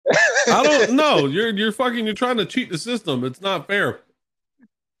I don't know. You're fucking. You're trying to cheat the system. It's not fair.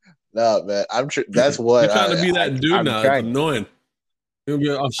 No, man. That's what You're trying to be that dude I'm now. It's trying. annoying. He'll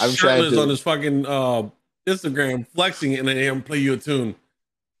be I'm trying shirtless on to. his fucking Instagram, flexing it, and then he'll play you a tune.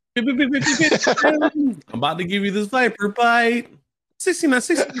 I'm about to give you this viper bite. 69,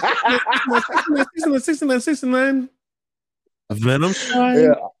 69, 69, 69, 69, 69. Venom shine.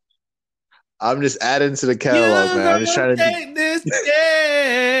 Yeah. I'm just adding to the catalog, man. I'm just trying to take this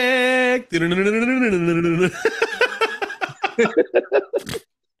dick.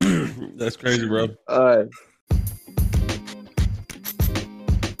 That's crazy, bro. All right.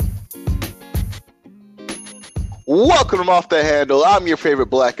 Welcome to Off the Handle. I'm your favorite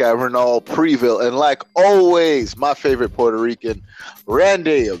black guy, Renald Preville, and like always, my favorite Puerto Rican,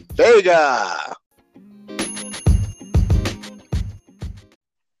 Randy Vega.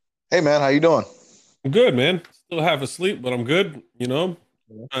 Hey, man, how you doing? I'm good, man. Still half asleep, but I'm good. You know,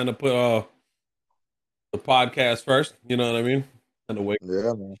 trying to put the podcast first. You know what I mean? And to wake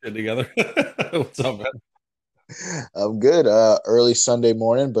shit together. What's up, man? I'm good. Early Sunday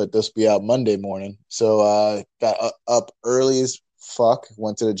morning, but this will be out Monday morning. So got up early as fuck.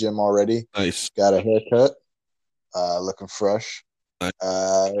 Went to the gym already. Nice. Got a haircut. Looking fresh.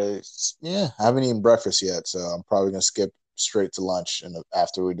 Nice. Yeah, I haven't eaten breakfast yet, so I'm probably gonna skip straight to lunch and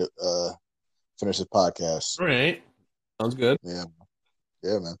after we finish the podcast. All right. Sounds good. Yeah,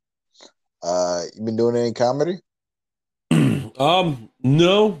 man. You been doing any comedy?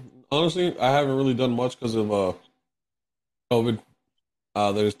 No. Honestly, I haven't really done much because of COVID.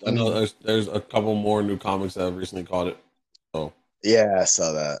 I know there's a couple more new comics that have recently caught it. So yeah, I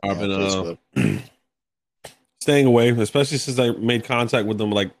saw that. I've been staying away, especially since I made contact with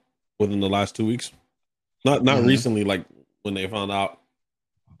them like within the last 2 weeks. Not recently, like when they found out,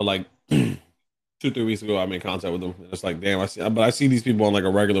 but like 2-3 weeks ago, I made contact with them. And it's like, damn, I see these people on like a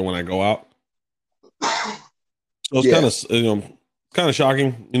regular when I go out. So it's kind of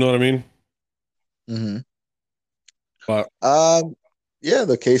shocking. You know what I mean? Mm-hmm. But yeah,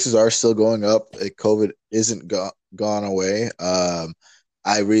 the cases are still going up. COVID isn't gone away.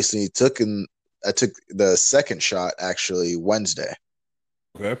 I recently took the second shot actually Wednesday.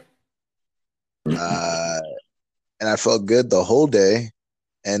 Okay. And I felt good the whole day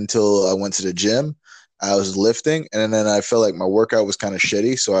until I went to the gym. I was lifting, and then I felt like my workout was kind of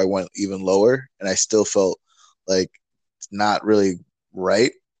shitty, so I went even lower, and I still felt like not really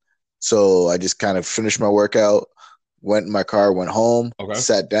right. So I just kind of finished my workout, went in my car, went home,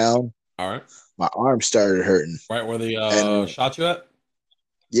 sat down. All right. My arm started hurting. Right where they shot you at?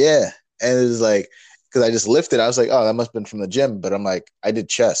 Yeah. And it was like, because I just lifted, I was like, oh, that must have been from the gym. But I'm like, I did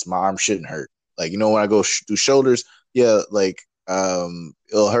chest. My arm shouldn't hurt. Like, you know, when I go do shoulders, yeah, like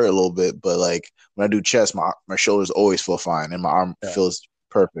it'll hurt a little bit. But like when I do chest, my shoulders always feel fine and my arm feels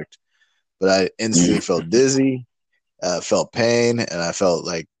perfect. But I instantly felt dizzy, felt pain, and I felt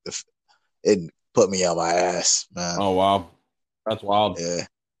like it put me on my ass, man. Oh, wow. That's wild. Yeah.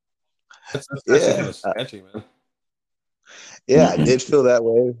 That's sketchy, man. Yeah, I did feel that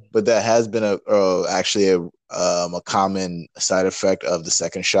way, but that has been actually a common side effect of the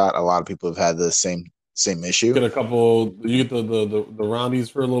second shot. A lot of people have had the same issue. You get the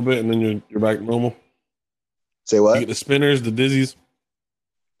roundies for a little bit, and then you're back normal. Say what? You get the spinners, the dizzies.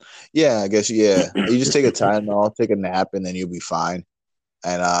 Yeah, I guess. Yeah, you just take a Tylenol, take a nap, and then you'll be fine.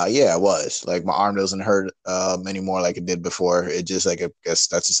 And yeah, it was like my arm doesn't hurt anymore like it did before. It just like I guess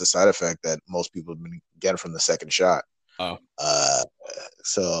that's just a side effect that most people have been getting from the second shot. Oh.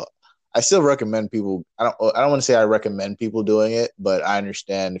 So I still recommend people. I don't want to say I recommend people doing it, but I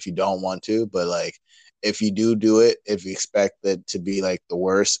understand if you don't want to. But like, if you do it, if you expect it to be like the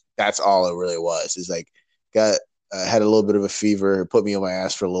worst, that's all it really was. Is like had a little bit of a fever, put me on my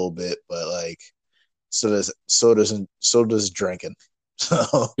ass for a little bit, but like, so does drinking.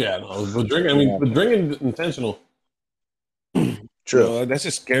 So yeah, no, but drinking. I mean, but drinking is intentional. True. You know, that's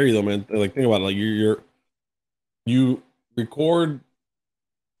just scary though, man. Like think about it. Like you record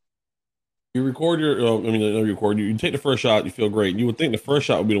your. You take the first shot, you feel great. You would think the first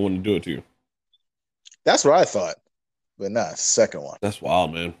shot would be the one to do it to you. That's what I thought, but not second one. That's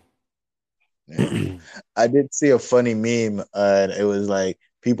wild, man. Yeah. I did see a funny meme, and it was like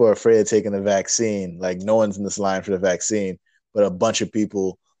people are afraid of taking the vaccine. Like no one's in this line for the vaccine, but a bunch of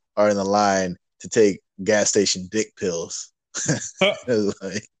people are in the line to take gas station dick pills.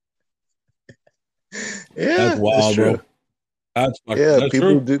 Like, yeah, that's wild, bro. That's people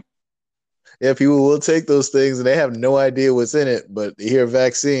true. do. Yeah, people will take those things and they have no idea what's in it, but they hear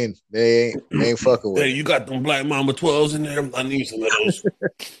vaccine, they ain't fucking with. Hey, you got them Black Mama 12s in there. I need some of those.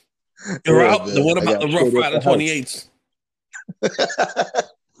 You're out. Then what about the Rough Rider 28s?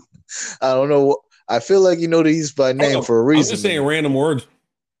 I don't know. I feel like you know these by name for a I'm reason. just saying random words.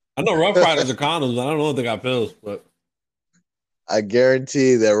 I know Rough Riders are condoms. I don't know if they got pills, but I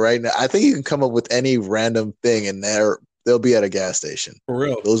guarantee that right now, I think you can come up with any random thing, and they'll be at a gas station. for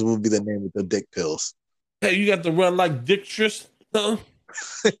real. Those will be the name of the dick pills. Hey, you got the run like dictress? Huh?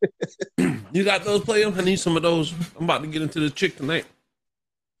 You got those, player? I need some of those. I'm about to get into the chick tonight.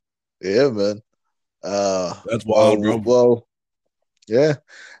 Yeah, man. That's wild, bro. Well, yeah.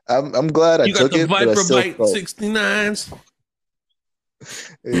 I'm glad I You got took the it, but I Viper still Bite felt. 69s.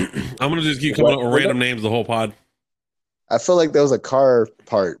 I'm gonna just keep coming up with random names the whole pod. I feel like that was a car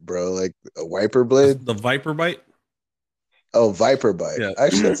part, bro, like a wiper blade. The Viper Bite. Oh, Viper Bite. Yeah.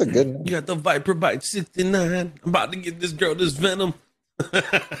 Actually, that's a good name. You got the Viper Bite 69. I'm about to get this girl this venom.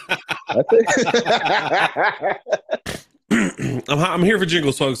 I'm here for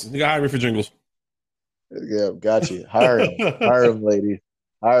jingles, folks. You gotta hire me for jingles. Yeah, got you. Hire them, ladies.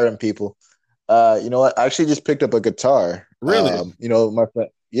 Hire them, people. You know what? I actually just picked up a guitar. Really? You know, my friend.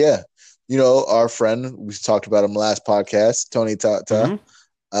 Yeah. You know, our friend, we talked about him last podcast, Tony Tata.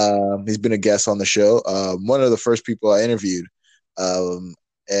 Mhm. He's been a guest on the show. One of the first people I interviewed.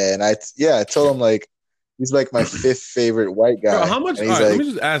 And I told him like he's like my fifth favorite white guy. Bro, how much? And All he's right, like, let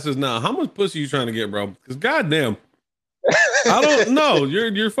me just ask this now. How much pussy you trying to get, bro? Because goddamn, I don't know.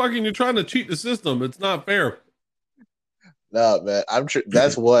 You're trying to cheat the system. It's not fair. no, man,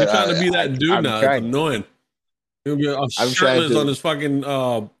 that's what You're trying to be that dude I'm now. It's trying. annoying. He'll be I'm trying shirtless to. on his fucking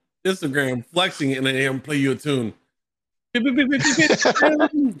Instagram, flexing it, and then him play you a tune. I'm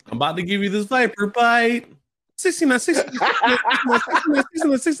about to give you this Viper Bite. 69,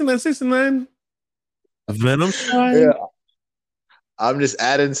 69. A Venom strike. Yeah, I'm just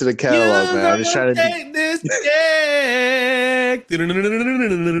adding to the catalog, man. I'm just trying to take this dick.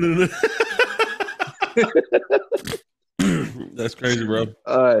 That's crazy, bro.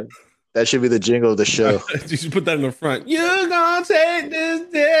 That should be the jingle of the show. You should put that in the front. You're gonna take this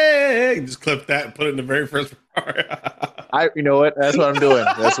dick. Just clip that and put it in the very first part. You know what? That's what I'm doing.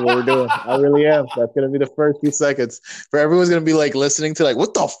 That's what we're doing. I really am. That's gonna be the first few seconds. For everyone's gonna be like listening to like,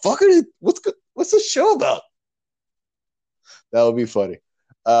 what the fuck are they? What's this show about? That would be funny.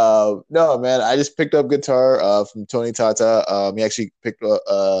 No, man. I just picked up guitar from Tony Tata. He actually picked up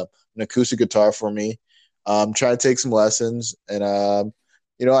an acoustic guitar for me. Trying to take some lessons, and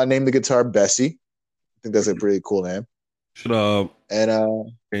you know, I named the guitar Bessie. I think that's a pretty cool name. Should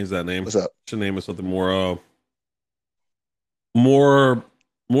change that name. What's up? Should name it something more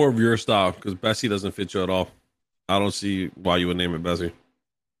of your style, because Bessie doesn't fit you at all. I don't see why you would name it Bessie.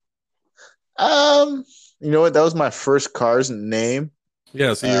 You know what? That was my first car's name.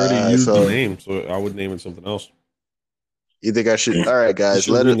 Yeah, so you already used the name, so I would name it something else. You think I should? All right, guys,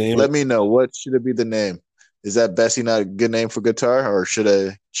 let me know. What should it be the name? Is that Bessie not a good name for guitar, or should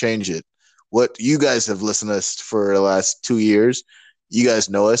I change it? What you guys have listened to us for the last 2 years, you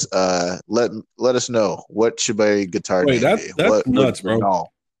guys know us. Let us know, what should my guitar name be? That's nuts, bro. No.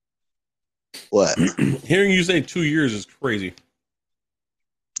 What? Hearing you say 2 years is crazy.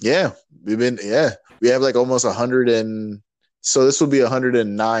 Yeah, we have like almost 100 so this will be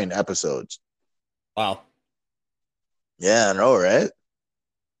 109 episodes. Wow. Yeah, I know, right?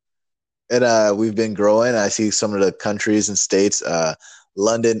 And we've been growing. I see some of the countries and states,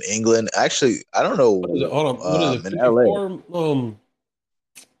 London, England. Actually, I don't know. What is it? Hold on. What is it? 54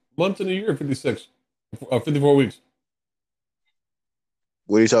 months in a year, 56, 54 weeks.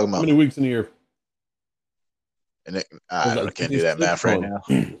 What are you talking about? How many weeks in a year? And I can't do that math right now.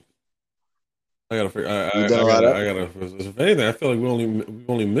 I gotta figure. I gotta. If anything, I feel like we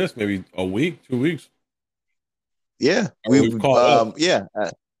only missed maybe a week, 2 weeks. Yeah, we've caught up.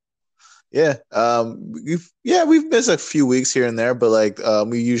 We've missed a few weeks here and there, but like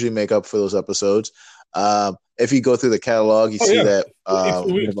we usually make up for those episodes. If you go through the catalog, you see that so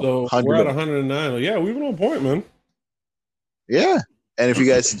we're at 109. Yeah, we've been on point, man. Yeah, and if you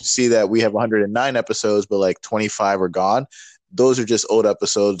guys see that we have 109 episodes, but like 25 are gone, those are just old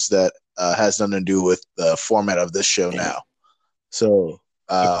episodes that has nothing to do with the format of this show now. So,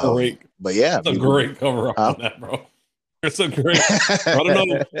 but yeah, it's a great cover up on that, bro. It's a great. I don't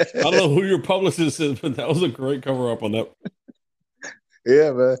know who your publicist is, but that was a great cover up on that.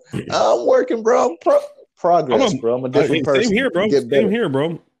 Yeah, man. I'm working, bro. Progress, bro. I'm a different person. Same here, bro. Same here,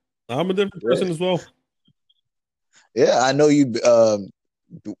 bro. I'm a different person as well. Yeah, I know you.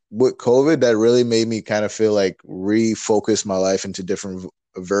 With COVID, that really made me kind of feel like refocus my life into different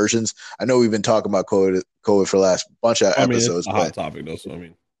versions. I know we've been talking about COVID for the last bunch of episodes. It's a hot topic, though. So I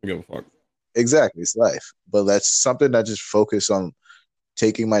mean, I give a fuck. Exactly, it's life. But that's something I just focus on,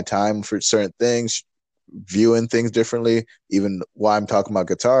 taking my time for certain things, viewing things differently. Even why I'm talking about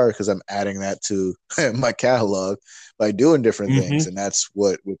guitar, because I'm adding that to my catalog by doing different things, and that's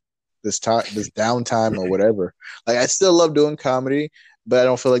what with this downtime or whatever. Like I still love doing comedy, but I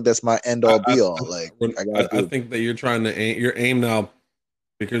don't feel like that's my end all be all. Like I think that you're trying to your aim now,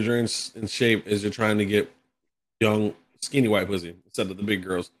 because you're in shape, is you're trying to get young skinny white pussy instead of the big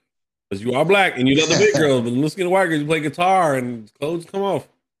girls. Because you are black and you love the big girls, but the skinny white girls, you play guitar and clothes come off.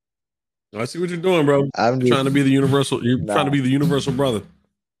 I see what you're doing, bro. You're trying to be the universal. You're trying to be the universal brother.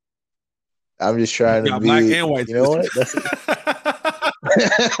 I'm just trying to be black and white. You know what?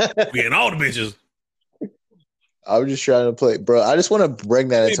 We getting all the bitches. I'm just trying to play, bro. I just want to bring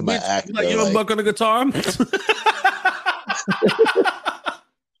that into my act. Like young buck on the guitar.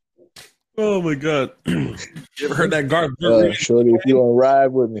 Oh my god! You ever heard that Garth? Shorty, if you want to ride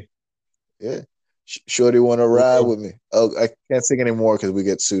with me, yeah. Shorty want to ride with me. Oh, I can't sing anymore because we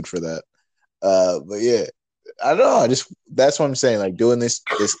get sued for that. But yeah, I don't know. That's what I'm saying. Like doing this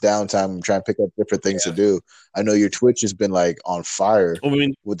downtime, I'm trying to pick up different things to do. I know your Twitch has been like on fire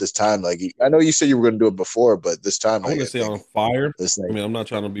with this time. Like I know you said you were going to do it before, but this time I want to say on fire. I mean, I'm not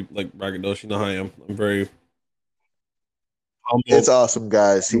trying to be like braggadocious. You know how I am. I'm very. It's awesome,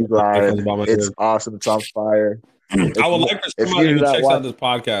 guys. He's lying. It's awesome. It's on fire. I would like for somebody who checks out this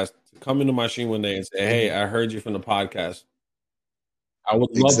podcast to come into my stream one day and say, "Hey, I heard you from the podcast." I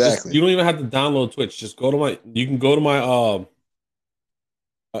would love this. You don't even have to download Twitch. Just go to my. You can go to my on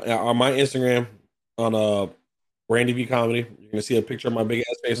my Instagram on Randy V Comedy. You're gonna see a picture of my big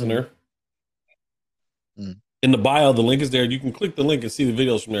ass face in there. In the bio, the link is there. You can click the link and see the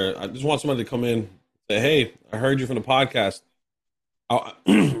videos from there. I just want somebody to come in and say, "Hey, I heard you from the podcast."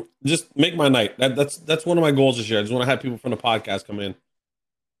 Just make my night. That's one of my goals this year. I just want to have people from the podcast come in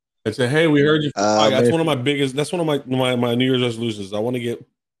and say, "Hey, we heard you." That's one of my biggest. That's one of my New Year's resolutions. I want to get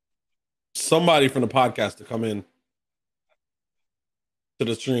somebody from the podcast to come in to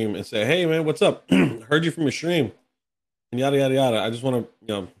the stream and say, "Hey, man, what's up? Heard you from your stream," and yada yada yada. I just want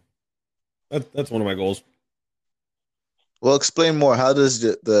to, that's one of my goals. Well, explain more. How does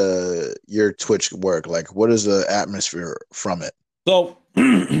your Twitch work? Like, what is the atmosphere from it? So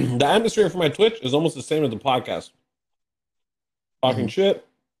the atmosphere for my Twitch is almost the same as the podcast. Talking shit,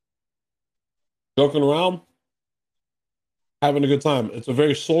 joking around, having a good time. It's a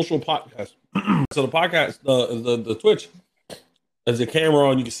very social podcast. So the podcast, the Twitch, there's a camera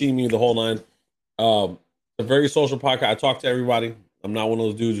on. You can see me the whole nine. A very social podcast. I talk to everybody. I'm not one of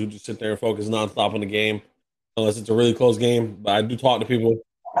those dudes who just sit there and focus nonstop on the game, unless it's a really close game. But I do talk to people.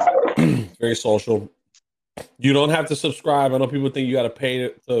 Very social. You don't have to subscribe. I know people think you got to pay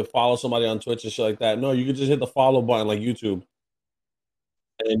to follow somebody on Twitch and shit like that. No, you can just hit the follow button like YouTube,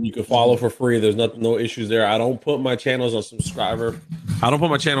 and you can follow for free. There's no issues there. I don't put my channels on subscriber. I don't put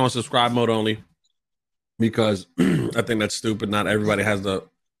my channel on subscribe mode only because I think that's stupid. Not everybody has the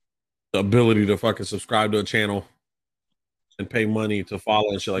ability to fucking subscribe to a channel and pay money to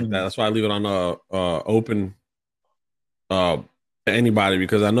follow and shit like that. That's why I leave it on open to anybody,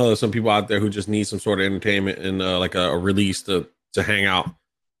 because I know there's some people out there who just need some sort of entertainment and like a release to hang out. So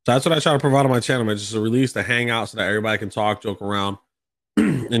that's what I try to provide on my channel, man. Just a release to hang out so that everybody can talk, joke around,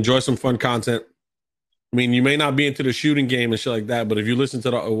 enjoy some fun content. I mean, you may not be into the shooting game and shit like that, but if you listen to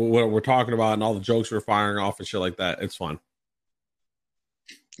what we're talking about and all the jokes we're firing off and shit like that, it's fun.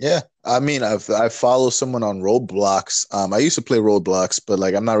 Yeah, I mean, I follow someone on Roblox. I used to play Roblox, but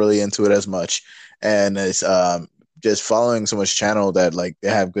like I'm not really into it as much. And it's just following someone's channel that like they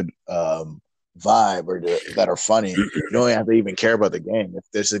have good vibe or that are funny. You don't have to even care about the game. If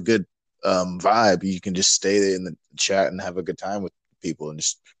there's a good vibe, you can just stay in the chat and have a good time with people and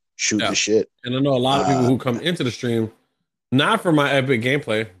just shoot the shit. And I know a lot of people who come into the stream not for my epic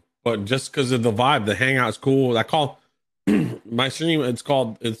gameplay, but just because of the vibe. The hangout's cool. I call my stream.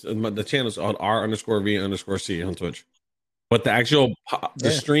 The channel's on R_V_C on Twitch, but the actual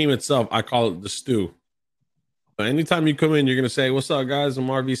stream itself, I call it the stew. So anytime you come in, you're gonna say, "What's up, guys? I'm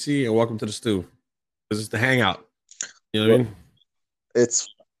RVC, and welcome to the stew," because it's the hangout. You know what I mean?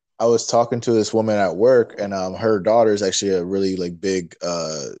 I was talking to this woman at work, and her daughter is actually a really like big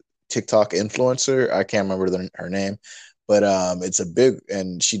TikTok influencer. I can't remember her name, but it's a big,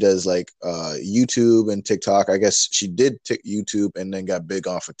 and she does like YouTube and TikTok. I guess she did YouTube and then got big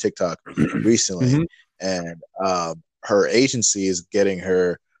off of TikTok recently. And her agency is getting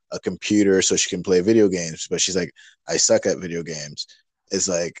her a computer so she can play video games, but she's like, I suck at video games. It's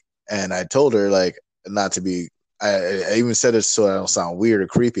like, and I told her like not to be. I even said it so I don't sound weird or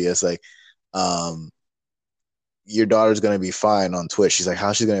creepy. It's like, your daughter's gonna be fine on Twitch. She's like,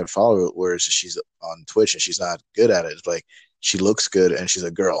 how's she gonna follow it? Whereas she's on Twitch and she's not good at it. It's like she looks good and she's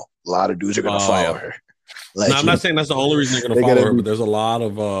a girl. A lot of dudes are gonna follow her. Now, Like I'm not saying that's the only reason they're going to they're follow gonna her, be but there's a lot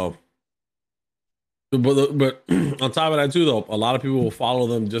of but on top of that too, though, a lot of people will follow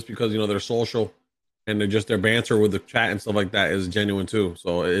them just because they're social, and they're just their banter with the chat and stuff like that is genuine too.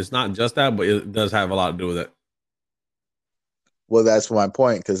 So it's not just that, but it does have a lot to do with it. well, that's my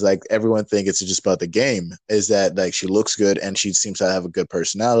point because like everyone think it's just about the game. Is that like she looks good and she seems to have a good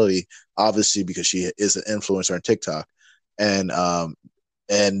personality, obviously because she is an influencer on TikTok,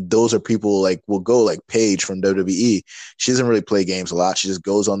 and those are people like will go like Paige from WWE. She doesn't really play games a lot. She just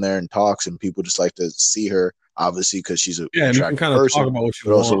goes on there and talks, and people just like to see her, obviously because she's an Yeah, and you can attractive kind of talk person, about what you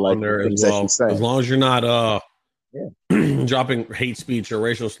but also want like on the there as things that she's well, as saying. long as you're not Yeah, dropping hate speech or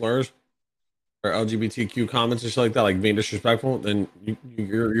racial slurs or LGBTQ comments or shit like that, like being disrespectful, then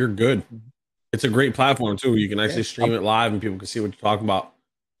you're good. It's a great platform too. You can yeah, actually stream it live and people can see what you're talking about.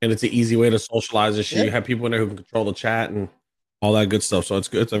 And it's an easy way to socialize and shit. yeah. You have people in there who can control the chat and all that good stuff. So it's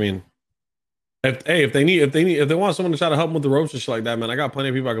good. I mean, if they want someone to try to help them with the ropes and shit like that, man, I got plenty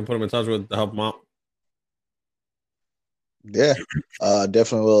of people I can put them in touch with to help them out. Yeah,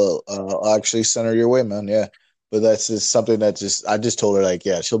 definitely will. I'll actually send her your way, man. Yeah, but that's just something that just I just told her like,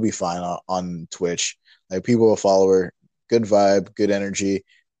 yeah, she'll be fine on Twitch. Like people will follow her. Good vibe, good energy,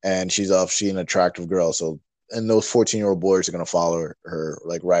 and she's an attractive girl. So and those 14-year-old boys are gonna follow her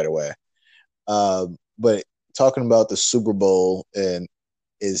like right away. But talking about the Super Bowl and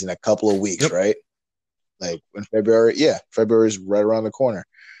is in a couple of weeks, Yep. right? Like in February. Yeah, February is right around the corner.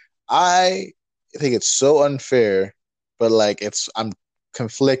 I think it's so unfair, but like I'm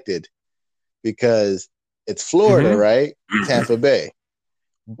conflicted because it's Florida, Mm-hmm. right? Tampa Bay,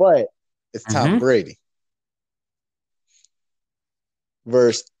 but it's Tom Mm-hmm. Brady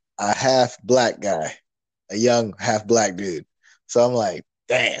versus a half black guy, a young half black dude. So I'm like,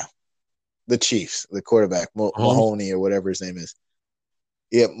 damn, the Chiefs, the quarterback, Holmes. Mahoney or whatever his name is.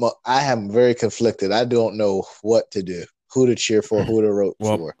 Yeah, I am very conflicted. I don't know what to do, who to cheer for, who to root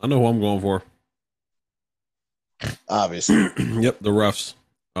Well, for. I know who I'm going for. Obviously. Yep, the refs.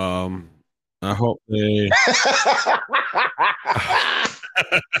 I hope they.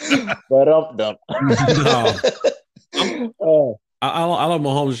 But dumb. No, Oh, I love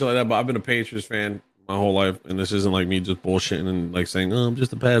Mahomes and shit like that, but I've been a Patriots fan my whole life, and this isn't like me just bullshitting and like saying, "Oh, I'm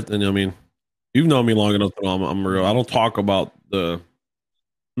just a past." And I mean, you've known me long enough to know I'm real. I don't talk about I'm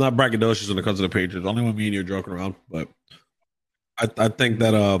not braggadocious when it comes to the Patriots. Only when me and you're joking around, but I think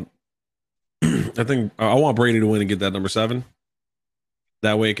that I think I want Brady to win and get that number 7.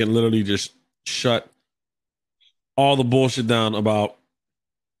 That way, it can literally just shut all the bullshit down about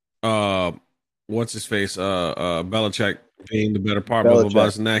uh what's his face Belichick being the better part, blah blah blah. Belichick.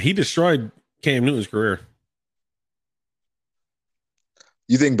 This and that. He destroyed Cam Newton's career.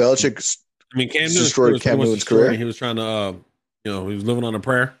 You think Belichick I mean, Cam Newton's career destroyed was pretty Cam much Newton's destroyed, and career? he was trying to, he was living on a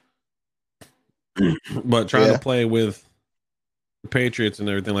prayer, but trying to Yeah. play with the Patriots and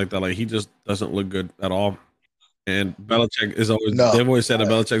everything like that. Like he just doesn't look good at all. And Belichick is always No. they've always said that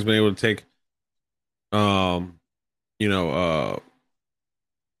Belichick's been able to take, um, you know,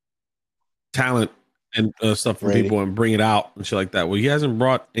 talent and stuff from Brady. people and bring it out and shit like that. Well, he hasn't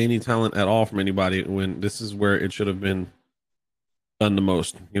brought any talent at all from anybody when this is where it should have been done the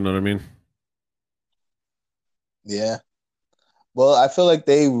most. You know what I mean? Yeah. Well, I feel like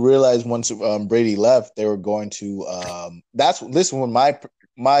they realized once Brady left, they were going to. This is when my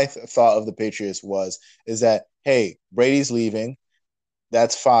thought of the Patriots is that hey, Brady's leaving.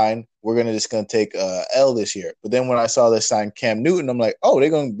 That's fine. We're gonna take L this year. But then when I saw they sign Cam Newton, I'm like, oh, they're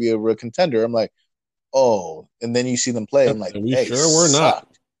gonna be a real contender. I'm like, oh, and then you see them play. I'm Yep. like, And we they sure we're not. suck.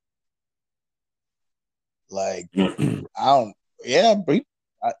 Like I don't. Yeah,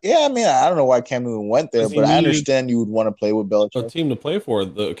 yeah. I mean, I don't know why Cam Newton went there, Because he but I needed understand you would want to play with a Belichick. team to play for.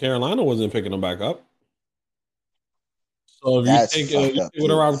 The Carolina wasn't picking him back up. So if That's you fucked take up too.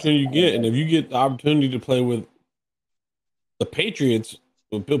 whatever opportunity you get, and if you get the opportunity to play with the Patriots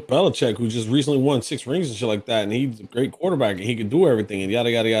with Bill Belichick, who just recently won 6 rings and shit like that, and he's a great quarterback and he can do everything and yada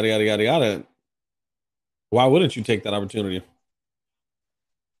yada yada yada yada yada. Why wouldn't you take that opportunity?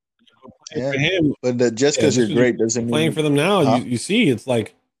 Playing Yeah, for him, but just yeah, because just you're because great you're doesn't playing mean, for them now, huh? you see, it's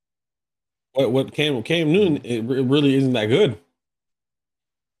like what Cam Newton, it really isn't that good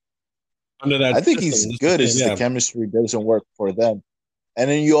under that I think system. he's That's what good. I'm It's saying. just the Yeah. chemistry doesn't work for them. And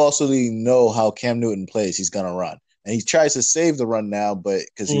then you also know how Cam Newton plays. He's gonna run, and he tries to save the run now, but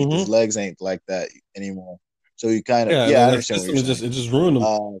because his Mm-hmm. legs ain't like that anymore. So you kind of, Yeah, yeah, I that understand what system you're is just saying. it just ruined them.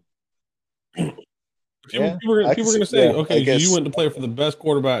 Uh, yeah, I People can are see. going to say, Yeah, I okay, so you guess. went to play for the best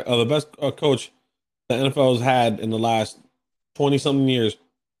quarterback, the best coach the NFL has had in the last 20 something years,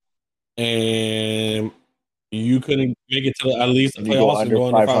 and you couldn't make it to at least the And you go playoffs and under go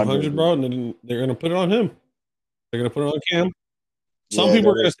under 500. 500, bro. And then they're going to put it on him. They're gonna put it on Cam. Some Yeah,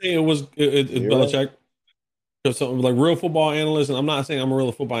 people are gonna say it's you're right. Belichick. Because some like real football analysts, and I'm not saying I'm a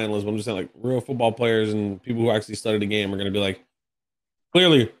real football analyst, but I'm just saying like real football players and people who actually study the game are gonna be like,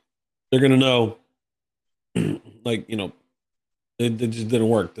 clearly they're gonna know, like it just didn't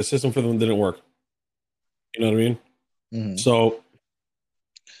work. The system for them didn't work. You know what I mean? Mm-hmm. So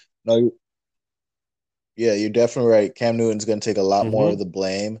No, yeah, you're definitely right. Cam Newton's going to take a lot more of mhm. the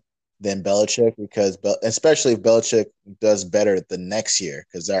blame than Belichick because, especially if Belichick does better the next year,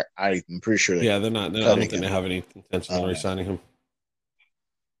 because I'm pretty sure they're Yeah, they're not. I don't cutting think they him. have any intention on Uh, re-signing him.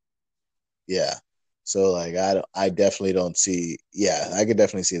 yeah, so like I definitely don't see. Yeah, I could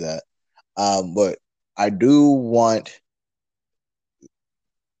definitely see that. But I do want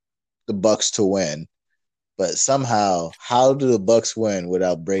the Bucks to win, but somehow, how do the Bucks win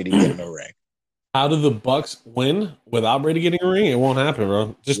without Brady getting a ring? How do the Bucks win without Brady getting a ring? It won't happen,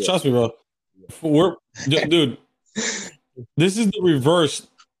 bro. Just Yeah, trust me, bro. We're dude. This is the reverse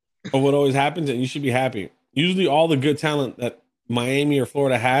of what always happens, and you should be happy. Usually, all the good talent that Miami or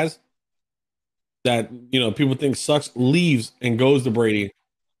Florida has that people think sucks leaves and goes to Brady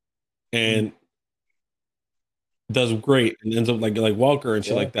and does great and ends up like Walker and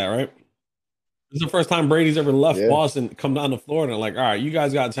shit yeah, like that, right? This is the first time Brady's ever left yeah. Boston, come down to Florida, and like, all right, you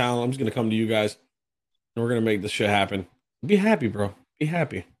guys got talent. I'm just gonna come to you guys, and we're gonna make this shit happen. Be happy, bro. Be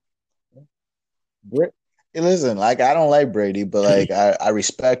happy. Hey, listen, like I don't like Brady, but like I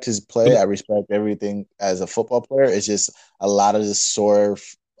respect his But play. I respect everything as a football player. It's just a lot of just sore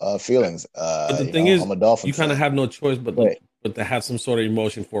feelings. the thing is, I'm a you Dolphins kind of fan, have no choice but but to have some sort of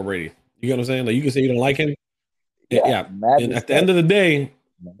emotion for Brady. You get what I'm saying? Like you can say you don't like him, yeah, yeah. mad And at the respect. end of the day,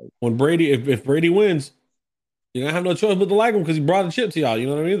 when Brady, if Brady wins, you're gonna have no choice but to like him because he brought a chip to y'all. You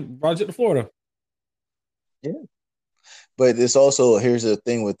know what I mean? Brought a chip to Florida. Yeah, but it's also here's the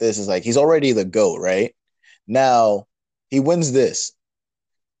thing with this is like he's already the GOAT, right? Now he wins this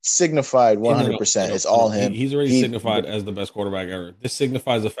signified No, no, 100%. no, It's no, all no. him. He's already He signified as the best quarterback ever. This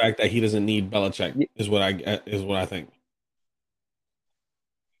signifies the fact that he doesn't need Belichick. Is what I think.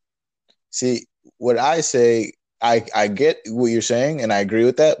 See, what I say, I get what you're saying, and I agree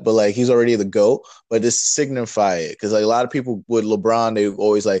with that. But like, he's already the GOAT. But just signify it, because like a lot of people with LeBron, they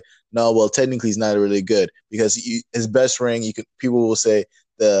always like, no, well, technically he's not really good because his best ring. You could people will say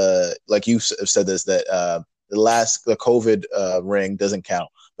the like you have said this that the COVID ring doesn't count,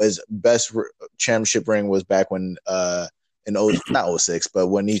 but his best championship ring was back when in not '06, but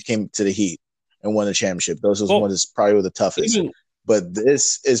when he came to the Heat and won the championship. Those was one Well, is probably the toughest, even but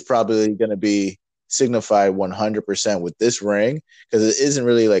this is probably going to be signified 100% with this ring because it isn't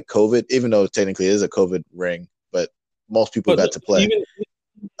really like COVID, even though technically it is a COVID ring, but most people but got to play. even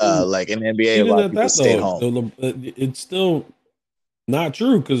Like in the NBA, a even lot of at people that stayed though, home. it's still not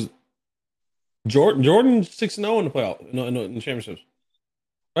true because Jordan's 6-0 in the playoff in the championships.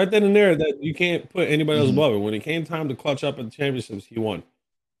 Right then and there, that you can't put anybody else Mm-hmm. above it. When it came time to clutch up at the championships, he won.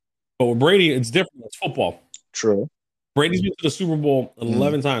 But with Brady, it's different. It's football. True. Brady's been to the Super Bowl Mm-hmm.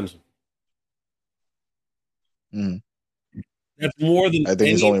 11 times. Mm-hmm. That's more than I think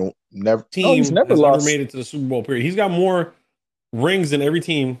he's any only never. No, he's team never has ever lost. made it to the Super Bowl. Period. He's got more rings than every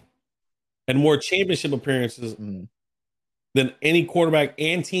team and more championship appearances Mm-hmm. than any quarterback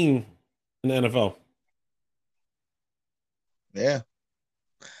and team in the NFL. Yeah,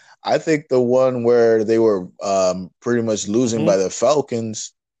 I think the one where they were pretty much losing by Mm-hmm. the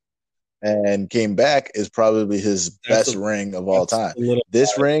Falcons and came back is probably his That's best a ring of all that's time. a little.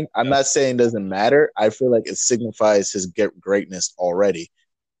 This ring, I'm Yeah. not saying doesn't matter. I feel like it signifies his greatness already.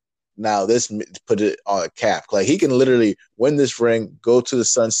 Now this put it on a cap. Like he can literally win this ring, go to the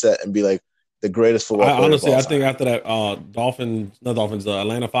sunset, and be like the greatest football I player of honestly, all I think time. after that the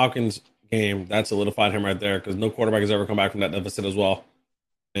Atlanta Falcons game, that solidified him right there because no quarterback has ever come back from that deficit as well,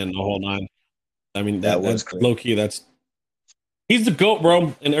 and the whole nine. I mean, That was that crazy. low key, that's he's the goat,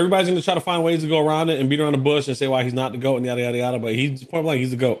 bro, and everybody's gonna try to find ways to go around it and beat around the bush and say why he's not the goat and yada yada yada. But he's point blank,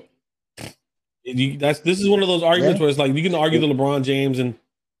 he's the goat. This is one of those arguments Yeah. where it's like you can argue the LeBron James and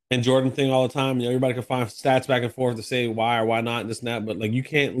Jordan thing all the time. Everybody can find stats back and forth to say why or why not and this and that, but like you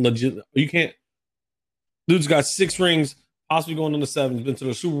can't. Dude's got 6 rings, possibly going on the 7. He's been to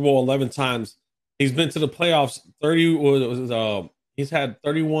the Super Bowl 11 times. He's been to the playoffs 30. He's had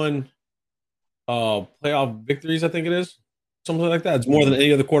 31 playoff victories, I think it is. Something like that. It's more than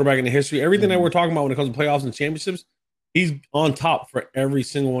any other quarterback in the history. Everything that Mm-hmm. we're talking about when it comes to playoffs and championships, he's on top for every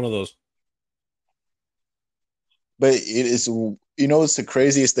single one of those. But it is, what's the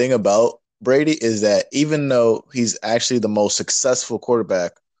craziest thing about Brady is that even though he's actually the most successful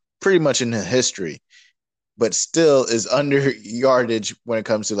quarterback pretty much in history, but still is under yardage when it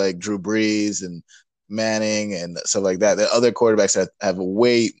comes to like Drew Brees and Manning and stuff like that. The other quarterbacks have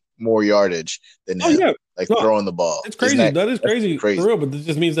way more yardage than Oh him, yeah, like no, throwing the ball. it's crazy. That is that's crazy for crazy. real. But this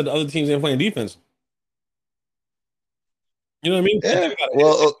just means that the other teams ain't playing defense. You know what I mean? Yeah.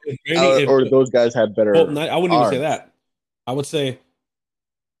 Well, or those guys have better I wouldn't even say arms. that. I would say,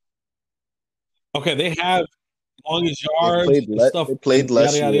 okay, they have longest yards and stuff, They played and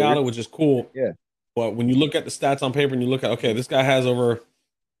less yada yada years. yada, which is cool. Yeah. But when you look at the stats on paper and you look at, okay, this guy has over,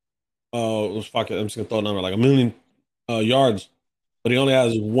 fuck it, I'm just gonna throw a number like 1,000,000 yards, but he only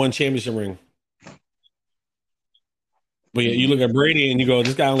has one championship ring. But yeah, you look at Brady and you go,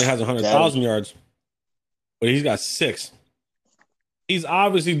 this guy only has 100,000 yards, but he's got 6. He's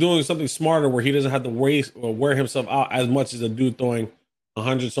obviously doing something smarter where he doesn't have to waste or wear himself out as much as a dude throwing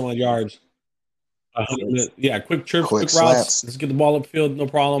 100 some odd yards. Yeah, quick trips, quick routes. Slants. Let's get the ball upfield, no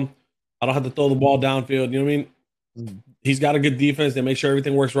problem. I don't have to throw the ball downfield. You know what I mean? He's got a good defense. They make sure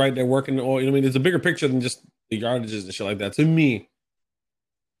everything works right. They're working. You know what I mean? It's a bigger picture than just the yardages and shit like that. To me,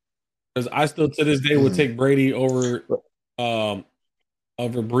 because I still to this day would take Brady over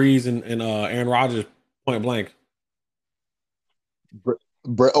Breeze and Aaron Rodgers point blank.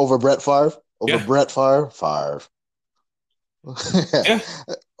 Over Brett Favre? Over Yeah. Brett Favre? Yeah.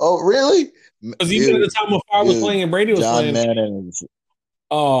 Oh, really? Because even at the time when Favre was playing and Brady was John playing,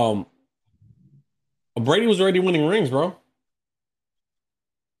 Madden. Brady was already winning rings, bro.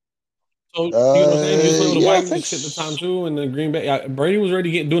 So you know what I'm saying? He was playing with the Vikings shit at the time too, and then Green Bay. Yeah, Brady was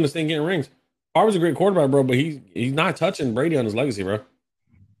already doing this thing, getting rings. Favre was a great quarterback, bro, but he's not touching Brady on his legacy, bro.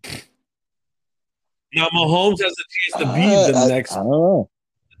 Now Mahomes has a chance to be the next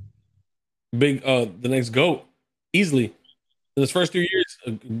big, the next GOAT easily. In his first 2 years,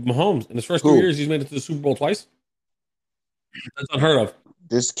 Mahomes in his first 2 years, he's made it to the Super Bowl twice. That's unheard of.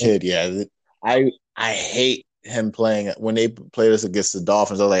 This kid, yeah, I hate him playing. When they played us against the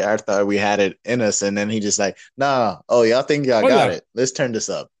Dolphins, I was like, I thought we had it in us, and then he just like, nah, oh y'all think y'all got it? Let's turn this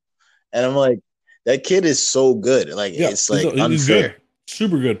up. And I'm like, that kid is so good. Like it's like unfair, good.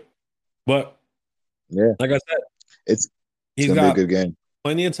 Super good. But yeah, like I said, he's gonna be a good game.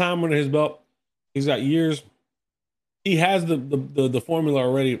 Plenty of time under his belt. He's got years. He has the formula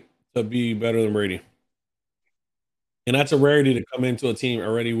already to be better than Brady. And that's a rarity to come into a team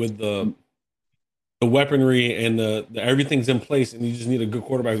already with the weaponry and the everything's in place, and you just need a good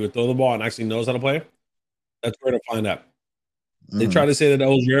quarterback who can throw the ball and actually knows how to play. That's rare to find out. They try to say that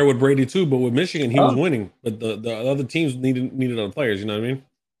was rare with Brady too, but with Michigan, he was winning. But the other teams needed other players. You know what I mean?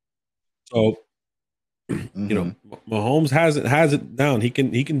 So, you know, Mahomes has it down. He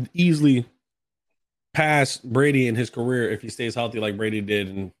can easily pass Brady in his career if he stays healthy like Brady did.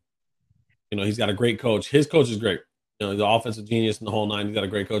 And you know, he's got a great coach. His coach is great. You know, the offensive genius and the whole nine. He's got a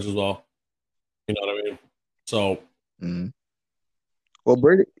great coach as well. You know what I mean? So, well,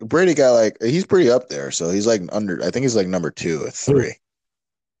 Brady got like he's pretty up there. So he's like under. I think he's like number 2 or 3.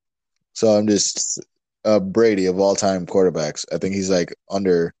 So I'm just Brady of all time quarterbacks. I think he's like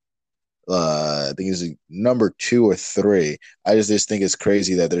under. I think he's number 2 or 3. I just think it's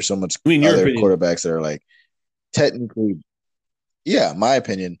crazy that there's so much other quarterbacks that are like technically, yeah, my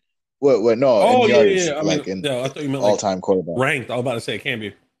opinion. What? No. Oh yeah. I like mean, I thought you meant all-time like quarterback ranked. I was about to say it can't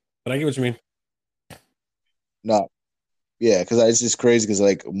be, but I get what you mean. No, yeah, because it's just crazy because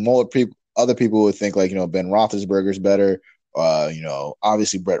like more people, other people would think like Ben Roethlisberger's better.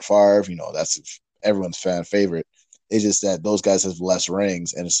 Obviously Brett Favre. That's everyone's fan favorite. It's just that those guys have less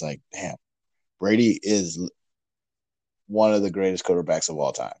rings, and it's like, damn, Brady is one of the greatest quarterbacks of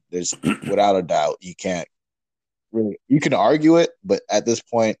all time. There's without a doubt. You can't really. You can argue it, but at this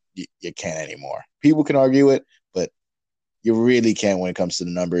point, you can't anymore. People can argue it, but you really can't when it comes to the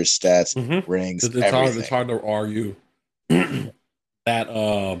numbers, stats, rings, everything. It's hard to argue that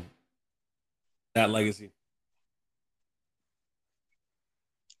legacy.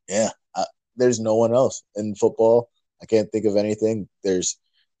 Yeah, there's no one else in football. I can't think of anything.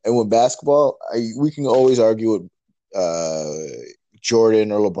 And with basketball, we can always argue with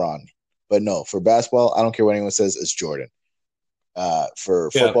Jordan or LeBron, but no, for basketball, I don't care what anyone says. It's Jordan.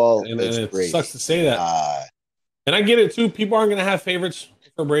 For football, it's Brady. It sucks to say that. And I get it too. People aren't gonna have favorites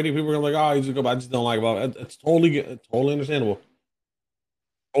for Brady. People are gonna be like, oh, he's a good, I just don't like about it. It's totally understandable.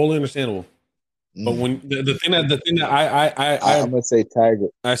 Totally understandable. But when the thing that I'm gonna say Tiger.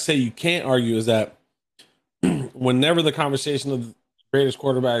 I say you can't argue is that whenever the conversation of the greatest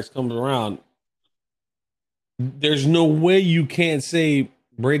quarterbacks comes around, there's no way you can't say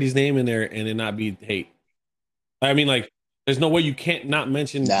Brady's name in there and it not be hate. I mean, like, there's no way you can't not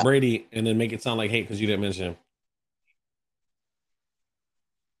mention Brady and then make it sound like hate because you didn't mention him.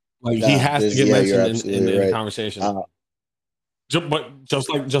 Like he has to get mentioned in the conversation. But just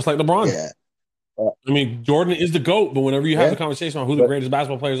like LeBron. Yeah. I mean, Jordan is the GOAT, but whenever you have Yeah, the conversation on who the but greatest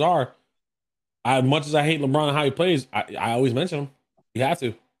basketball players are, as much as I hate LeBron and how he plays, I always mention him. You have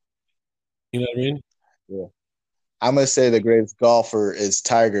to. You know what I mean? yeah. I'm gonna say the greatest golfer is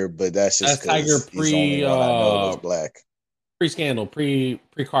Tiger, but that's just That's Tiger because he's the only one I know that's black. pre scandal, pre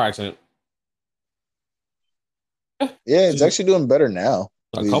car accident. Yeah, Yeah, it's actually doing better now.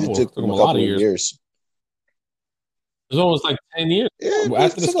 a It couple took took him him a a lot of couple of years. years. It was almost like 10 years Yeah, after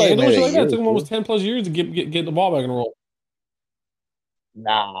it the took like scandal and maybe a shit like that. year It or took him almost two. 10 plus years to get the ball back in the roll.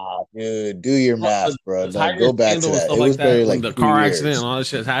 Nah, dude, do your Well, math, bro. the No, Tiger go back to scandal and that. stuff It like was that, barely when like the 2 car accident and years. all that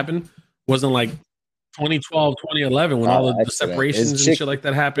shit happened, wasn't like 2012, 2011 when Car all the accident. His separations and chick. shit like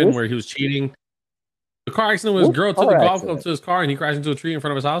that happened, Which, where he was cheating. The car accident was which girl took the car golf club accident? to his car and he crashed into a tree in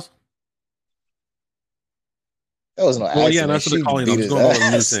front of his house. That was no Well, yeah, accident. that's what they're She calling it. I'm beat just his going by what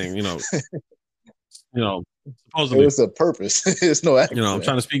the news ass. saying. It Supposedly. was a purpose. It's no I'm accident.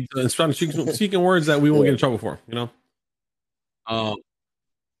 trying to speak in words that we won't get in trouble for. Um,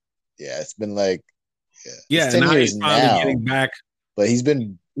 Yeah, it's been like it's yeah, and 10 now he's years finally now, getting back but he's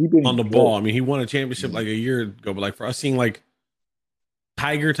been on the good. ball. I mean, he won a championship Mhm. like a year ago, but like for us seeing like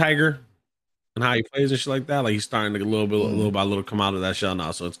Tiger and how he plays and shit like that, like he's starting to little Mhm. by little come out of that shell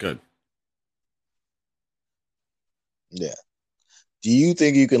now, so it's good. Yeah. Do you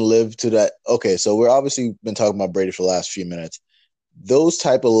think you can live to that? Okay, so we're obviously been talking about Brady for the last few minutes. Those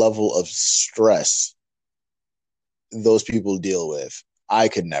type of level of stress those people deal with, I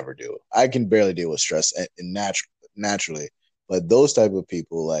could never do. I can barely deal with stress naturally, but those type of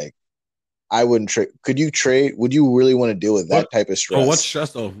people, like I wouldn't trade. Could you trade? Would you really want to deal with What? that type of Oh, what's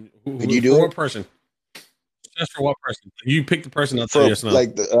stress? stress though? Could you For do what it person? Stress for what person? You pick the person. I'll tell you for yes or no.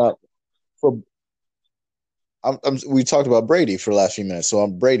 like the for we talked about Brady for the last few minutes, so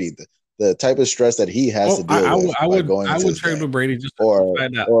I'm Brady. The type of stress that he has to Oh, deal with by going I into would his trade game, with Brady just for the simple or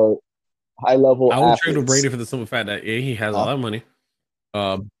fact that or high level I would trade with athletes. Brady for the simple fact that A, he has a Huh? lot of money.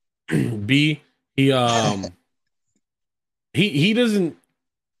 Uh, B, he he doesn't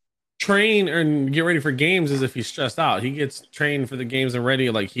train and get ready for games as if he's stressed out. He gets trained for the games and ready,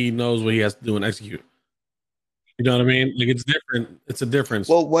 like he knows what he has to do and execute. You know what I mean? Like it's different. It's a difference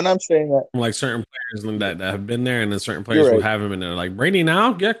Well, when I'm saying that, from like certain players that have been there, and then certain you're players who right. haven't been there. Like Brady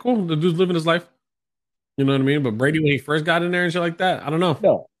now, yeah, cool. The dude's living his life. You know what I mean? But Brady, when he first got in there and shit like that, I don't know.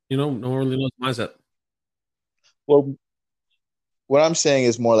 No, No one really knows his mindset. well, what I'm saying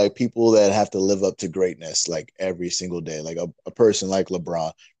is more like people that have to live up to greatness like every single day, like a person like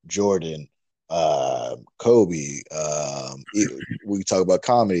LeBron, Jordan, Kobe. We talk about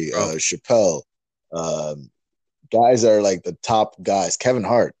comedy, Bro. Chappelle, um, guys that are like the top guys. Kevin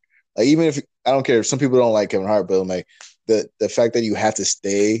Hart, like even if I don't care if some people don't like Kevin Hart, but I'm like the fact that you have to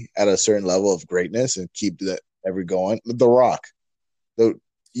stay at a certain level of greatness and keep that ever going. The Rock, the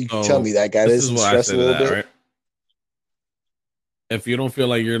you tell So me that guy this is doesn't what I stress a say to little that, bit? right? If you don't feel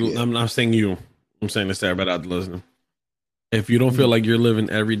like Yeah. I'm not saying you, I'm saying this to everybody out there listening. If you don't feel Mm-hmm. like you're living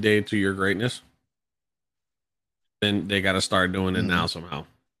every day to your greatness, then they got to start doing it Mm-hmm. now somehow.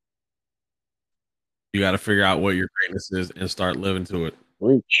 You got to figure out what your greatness is and start living to it.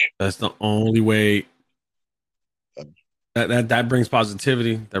 Reach. That's the only way that brings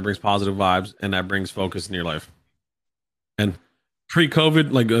positivity, that brings positive vibes, and that brings focus in your life. And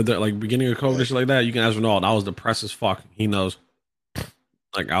pre-COVID, like like beginning of COVID Yeah. and shit like that, you can ask Ronald. I was depressed as fuck. He knows.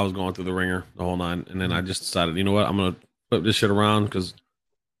 Like I was going through the ringer the whole nine, and then I just decided, you know what, I'm gonna flip this shit around because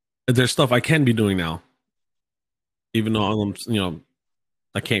there's stuff I can be doing now, even though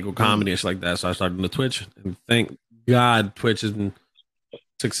I can't go Mm-hmm. comedy and shit like that. So I started doing the Twitch, and thank God Twitch has been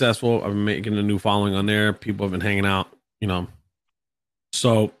successful. I've been making a new following on there. People have been hanging out, you know.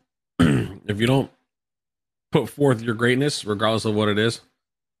 So if you don't put forth your greatness, regardless of what it is,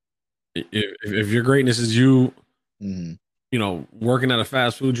 if your greatness is you, Mm-hmm. working at a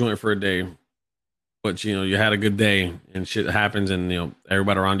fast food joint for a day, but you had a good day and shit happens, and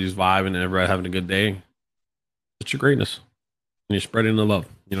everybody around you's vibing and everybody having a good day. It's your greatness, and you're spreading the love.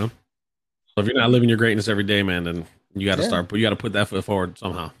 So if you're not living your greatness every day, man, then you got to Yeah, start. You got to put that foot forward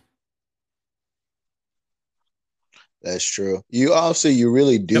somehow. that's true. You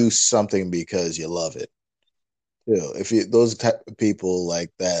really Yep. do something because you love it too. If you those type of people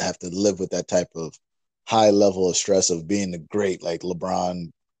like that have to live with that type of high level of stress of being the great, like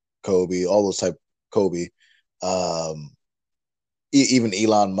LeBron, Kobe, all those type Kobe, um, even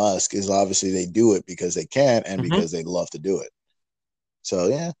Elon Musk is obviously they do it because they can and Mm-hmm. because they love to do it. So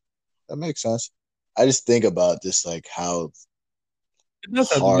yeah, that makes sense. I just think about just like how It does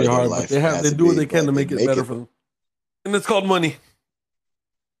have to be hard their hard, but life they has to do what be, they can to but they make it make better it. for them, and it's called money.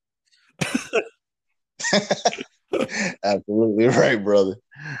 Absolutely right, brother.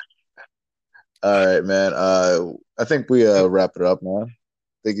 All right, man. I think we wrap it up, man.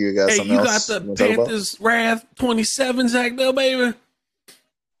 Think you got Hey, something you got else the you want to talk about? Panthers Wrath 27 Zach though, baby.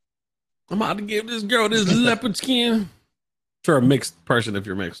 I'm about to give this girl this leopard skin. For a mixed person, if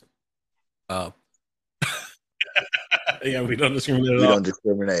you're mixed. Yeah, we don't discriminate We at all. don't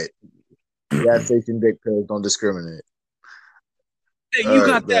discriminate. Gas station dick pills don't discriminate. Hey, All you right,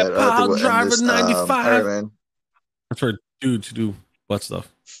 got that man. I think pile we'll end driver this. All 95. right, man. That's for dudes to do butt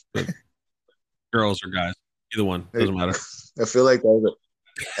stuff. But girls or guys, either one doesn't matter. I feel like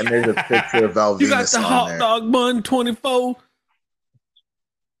and there's a picture of Val You got Venus the on hot there. dog bun 24.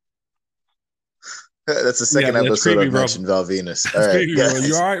 That's the second that's episode creepy, I've bro. mentioned Val Venus. All That's right, creepy, bro. guys.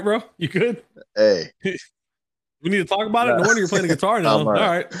 You all right, bro? You good? Hey, We need to talk about it. No wonder you're playing the guitar now. I'm All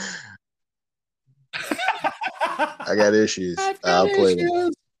right. I got issues. I'll play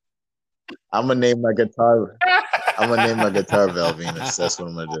them. I'm gonna name my guitar. I'm gonna name my guitar Val Venus. That's what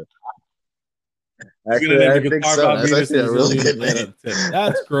I'm gonna do. Actually, I think so. That's actually a really good name.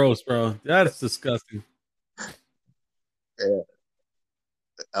 That's gross, bro. That's disgusting. Yeah.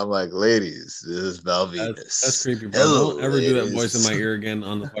 I'm like, ladies, this is Val Venus. That's creepy, bro. Hello, Don't ever ladies. do that voice in my ear again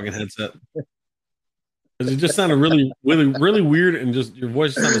on the fucking headset. Because it just sounded really, really, really weird, and just your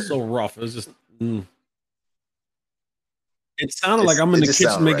voice sounded so rough. It was just. It sounded like I'm in the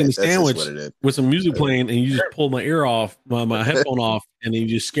kitchen making a sandwich with some music playing, and you just pulled my ear off, my headphone off, and then you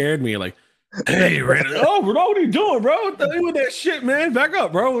just scared me. Like, hey, Brandon, oh, bro, what are you doing, bro? What the hell with that shit, man? Back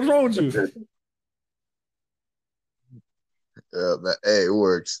up, bro. What's wrong with you? Hey, it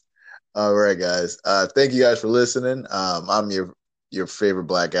works. All right, guys. Thank you guys for listening. I'm your favorite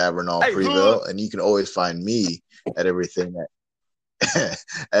black guy, Renald Freeville, and you can always find me at everything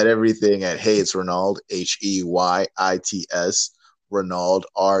at everything at Hey It's Renald, HEYITS Renald,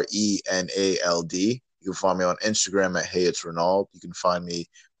 RENALD. You can find me on Instagram at Hey It's Renald. You can find me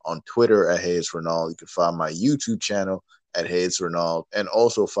on Twitter at Hey It's Renald. You can find my YouTube channel at Hey It's Renald, and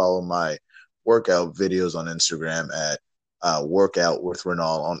also follow my workout videos on Instagram at Workout with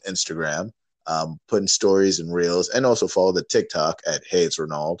Renald on Instagram. Putting stories and reels, and also follow the TikTok at Hey It's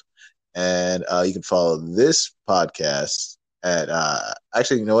Renald. And you can follow this podcast at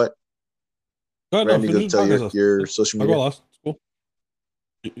actually, you know what? Go ahead, Randy, go tell your social media. It's cool.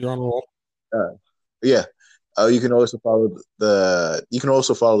 You're on the roll. Yeah. You can also follow the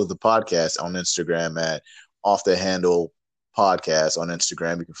podcast on Instagram at Off the Handle Podcast on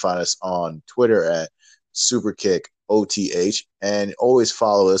Instagram. You can find us on Twitter at SuperkickOTH, and always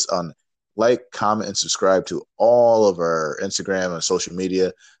follow us on comment, and subscribe to all of our Instagram and social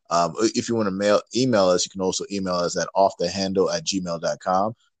media. If you want to email us, you can also email us at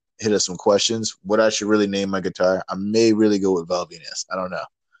offthehandle@gmail.com. Hit us some questions. What I should really name my guitar? I may really go with Val Venus. I don't know.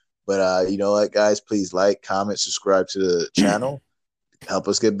 But you know what, guys? Please comment, subscribe to the channel. Help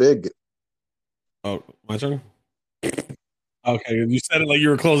us get big. Oh, my turn? Okay, you said it like you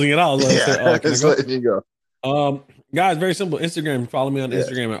were closing it out. Just letting you go. Guys, very simple. Instagram. Follow me on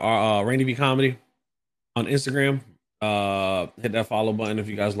Instagram at Randy V Comedy on Instagram. Hit that follow button if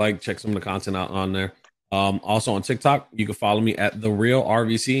you guys like. Check some of the content out on there. Also on TikTok, you can follow me at The Real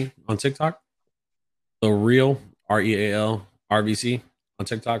RVC on TikTok. The Real REAL RVC on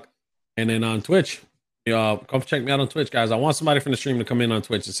TikTok. And then on Twitch, come check me out on Twitch, guys. I want somebody from the stream to come in on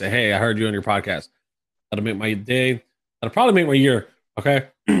Twitch and say, hey, I heard you on your podcast. That'll make my day. That'll probably make my year. Okay.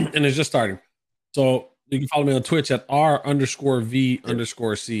 And it's just starting. So you can follow me on Twitch at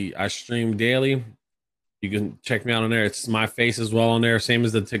R_V_C. I stream daily. You can check me out on there. It's my face as well on there. Same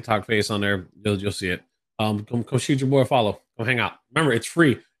as the TikTok face on there. You'll see it. Come shoot your boy a follow. Come hang out. Remember, it's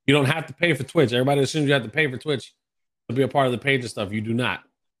free. You don't have to pay for Twitch. Everybody assumes you have to pay for Twitch to be a part of the page and stuff. You do not.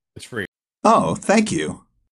 It's free. Oh, thank you.